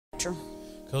rapture.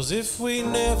 'Cause if we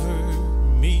never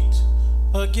meet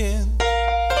again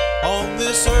on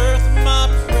this earth, my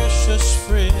precious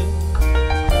friend,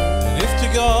 and if to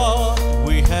God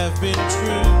we have been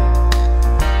true,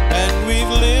 and we've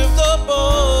lived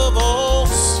above all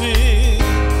sin,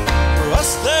 for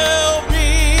us there'll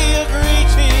be a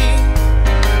greeting,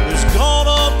 there's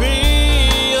gonna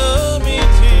be a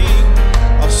meeting.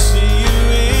 I'll see you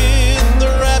in the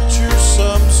rapture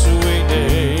some sweet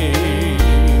day.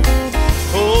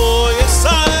 Oh yes,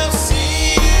 I'll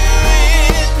see you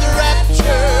in the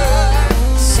rapture,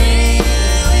 see you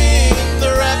in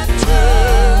the rapture,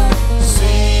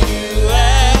 see you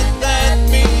at that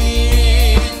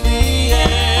meeting in the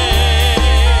end.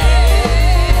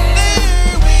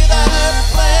 There with our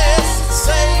blessed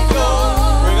Savior,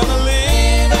 we're gonna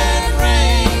live and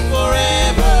reign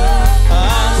forever.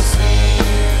 I'll see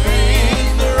you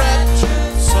in the rapture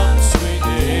some sweet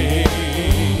day.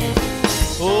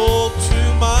 Oh, to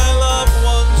my loved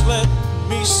ones, let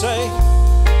me say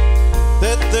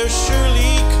that there's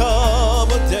surely come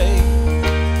a day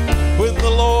when the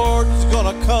Lord's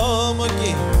gonna come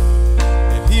again,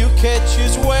 and He'll catch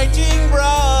His waiting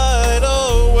bride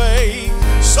away.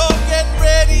 So get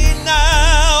ready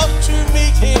now to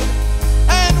meet Him,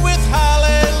 and with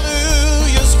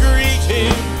hallelujahs greet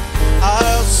Him.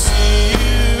 I'll see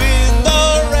you in the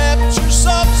rapture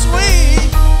some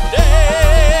sweet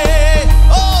day.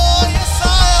 Oh yes,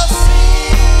 I'll see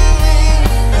you in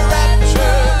the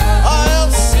rapture,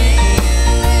 I'll see you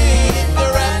in the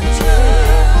rapture,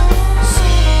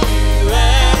 see you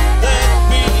at that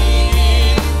meeting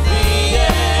in the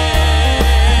end.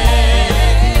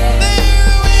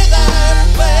 There with our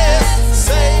blessed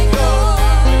Savior,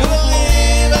 we're gonna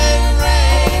live and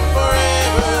reign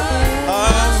forever.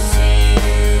 I'll see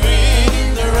you in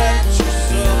the rapture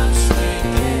some sweet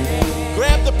day.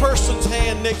 Grab the person's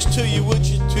hand next to you, would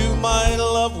you? To my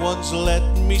loved ones, let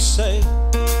me say,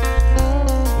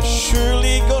 there's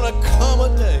surely gonna come a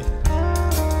day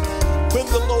when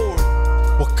the Lord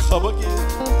will come again,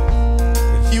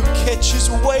 and He'll catch His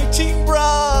waiting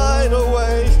bride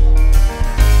away.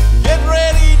 Get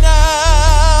ready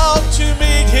now to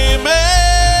meet Him,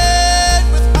 and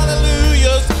with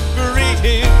hallelujahs greet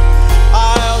Him.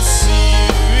 I'll see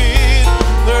you in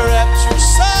the rapture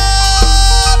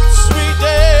some sweet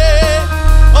day.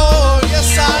 Oh yes,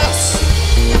 I'll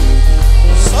see you.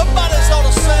 Somebody's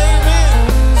gonna say amen.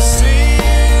 See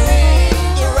you in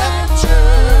the rapture,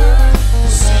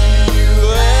 see you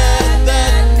at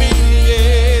that meeting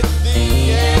in the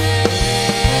end.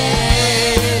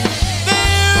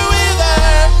 There with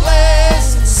our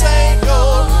blessed Savior,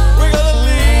 we're gonna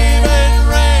live and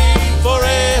reign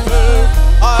forever.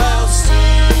 I'll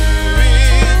see you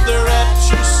in the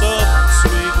rapture some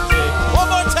sweet day. One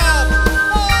more time.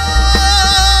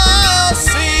 I'll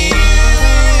see you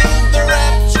in the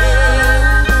rapture,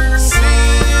 see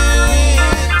you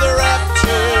in the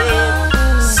rapture,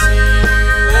 see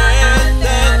you at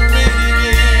that meeting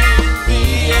in the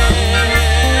end.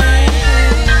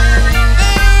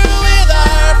 There with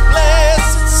our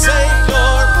blessed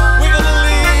Savior, we're gonna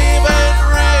live and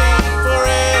reign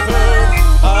forever.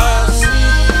 I'll see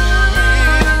you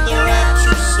in the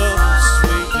rapture some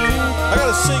sweet day. I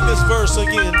gotta sing this verse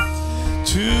again.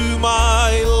 To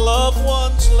my loved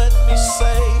ones, let me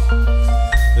say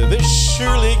that there's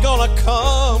surely gonna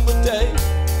come a day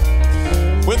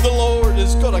when the Lord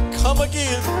is gonna come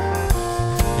again,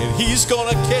 and He's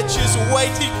gonna catch His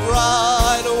waiting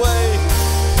bride away.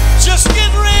 Just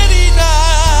get ready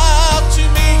now to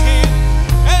meet Him,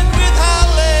 and with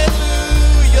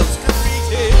hallelujahs greet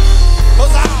Him,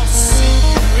 'cause I'll see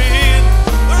you in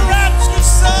the rapture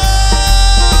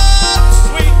some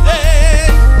sweet day.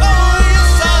 Oh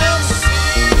yes, I'll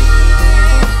see you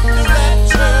in the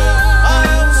rapture,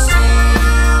 I'll see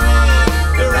you in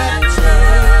the rapture,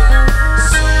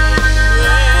 see you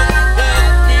at that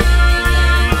meeting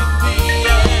in the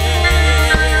end.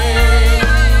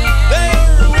 There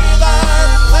with our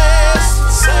blessed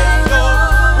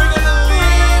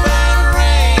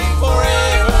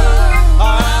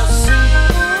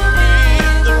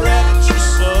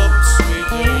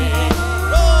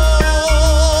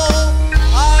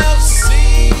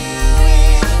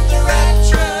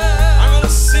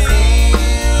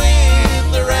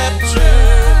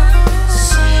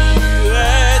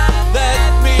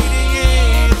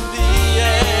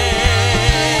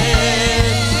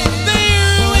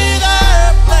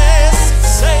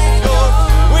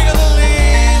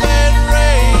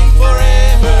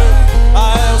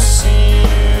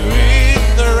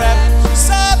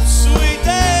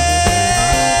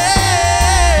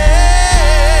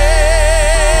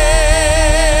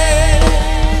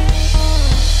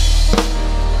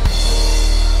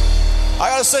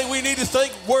I say we need to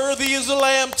think, worthy is the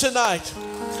Lamb tonight.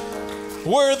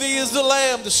 Worthy is the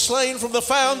Lamb that's slain from the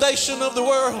foundation of the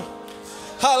world.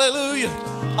 Hallelujah.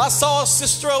 I saw a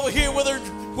sister over here with her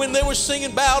when they were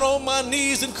singing, bowed on my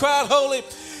knees and cried, holy.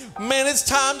 Man, it's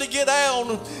time to get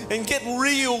down and get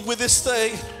real with this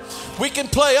thing. We can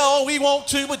play all we want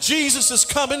to, but Jesus is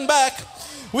coming back.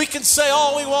 We can say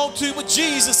all we want to, but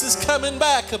Jesus is coming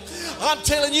back. I'm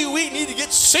telling you, we need to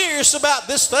get serious about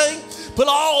this thing. Put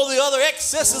all the other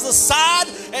excesses aside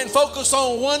and focus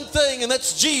on one thing, and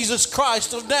that's Jesus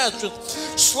Christ of Nazareth,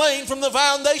 slain from the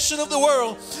foundation of the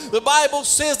world. The Bible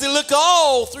says they looked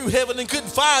all through heaven and couldn't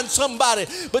find somebody,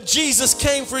 but Jesus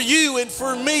came for you and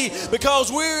for me,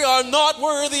 because we are not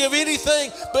worthy of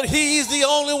anything, but He's the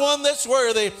only one that's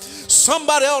worthy.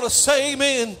 Somebody ought to say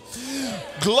amen.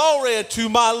 Glory to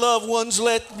my loved ones,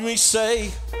 let me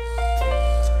say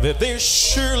that there's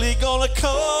surely gonna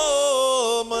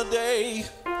come a day,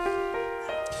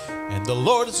 and the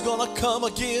Lord is gonna come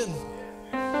again,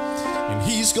 and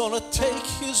He's gonna take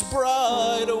His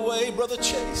bride away. Brother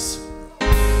Chase,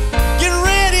 get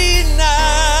ready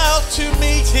now to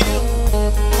meet Him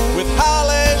with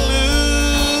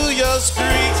hallelujahs.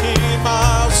 Greet Him.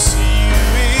 I'll see you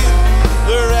in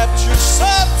the rapture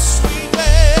some sweet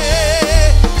day.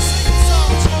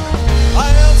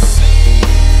 I'll see you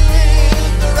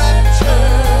in the rapture.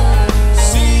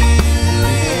 See you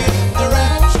in the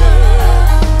rapture.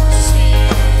 See you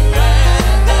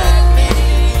at that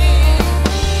meeting.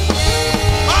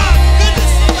 My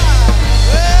goodness alive.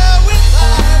 Well, with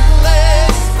our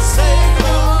blessed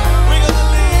Savior, we're gonna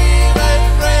live and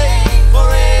reign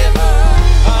forever.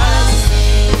 I'll see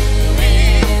you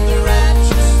in the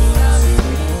rapture.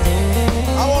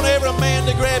 I want every man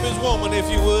to grab his woman, if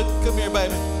you would. Come here,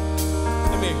 baby.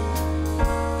 Come here.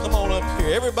 Come on up here.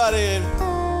 Everybody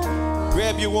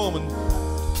grab your woman,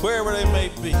 wherever they may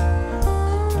be.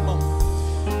 Come on.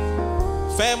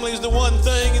 Family is the one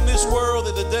thing in this world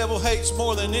that the devil hates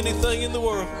more than anything in the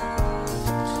world.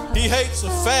 He hates a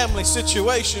family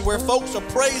situation where folks are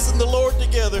praising the Lord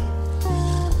together.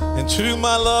 And to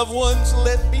my loved ones,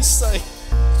 let me say,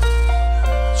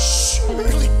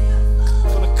 surely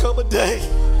gonna come a day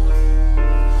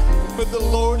when the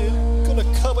Lord is gonna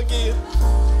come again,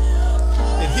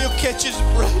 and He'll catch His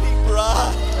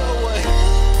bride away.